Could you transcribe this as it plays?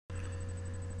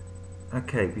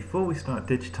Okay, before we start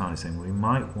digitising, we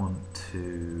might want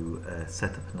to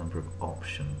set up a number of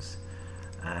options,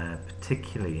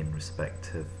 particularly in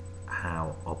respect of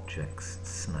how objects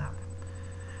snap.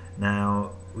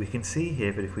 Now, we can see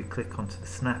here that if we click onto the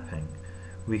snapping,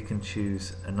 we can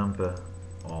choose a number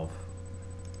of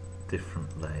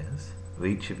different layers.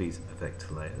 Each of these are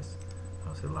vector layers. I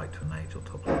also like to enable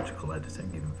topological editing,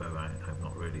 even though I've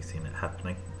not really seen it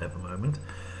happening at the moment.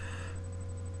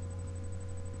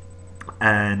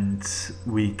 And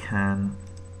we can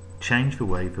change the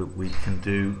way that we can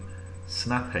do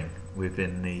snapping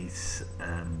within these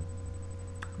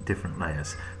different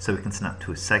layers. So we can snap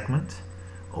to a segment,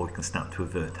 or we can snap to a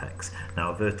vertex.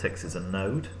 Now a vertex is a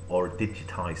node or a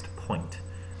digitized point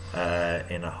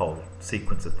in a whole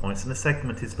sequence of points, and a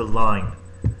segment is the line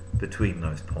between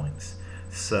those points.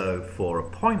 So for a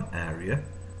point area,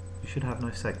 you should have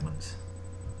no segments.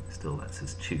 It still lets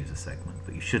us choose a segment,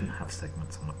 but you shouldn't have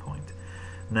segments on a point.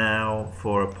 Now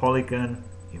for a polygon,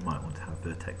 you might want to have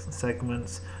vertex and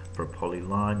segments. For a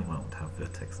polyline, you might want to have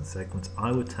vertex and segments.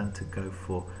 I would tend to go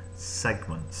for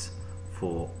segments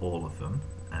for all of them,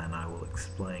 and I will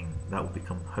explain. That will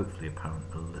become hopefully apparent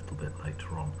a little bit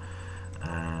later on.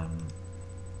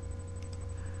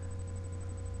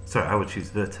 Sorry, I would choose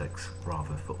vertex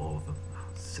rather for all of them.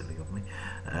 Silly of me.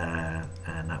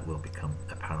 And that will become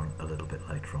apparent a little bit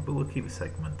later on, but we'll keep a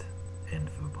segment in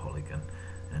for the polygon,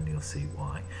 and you'll see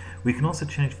why. We can also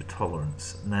change the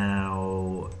tolerance.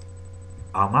 Now,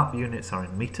 our map units are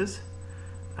in meters,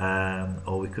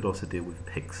 or we could also deal with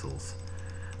pixels.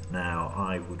 Now,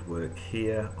 I would work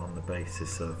here on the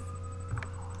basis of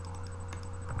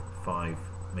 5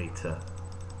 meter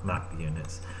map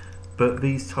units, but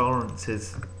these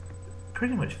tolerances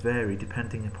pretty much vary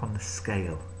depending upon the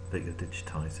scale that you're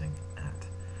digitizing at.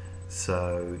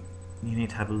 So you need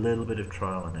to have a little bit of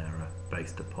trial and error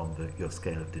based upon your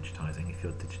scale of digitizing. If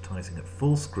you're digitizing at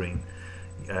full screen,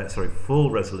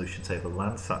 full resolution, say the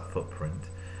Landsat footprint,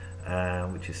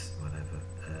 which is whatever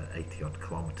 80 odd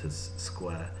kilometers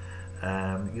square,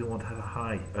 you'll want to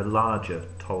have a larger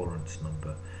tolerance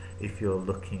number. If you're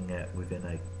looking at within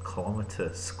a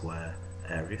kilometer square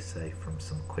area, say from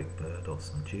some QuickBird or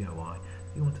some GOI,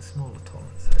 you want a smaller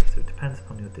tolerance area. So it depends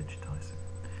upon your digitizing.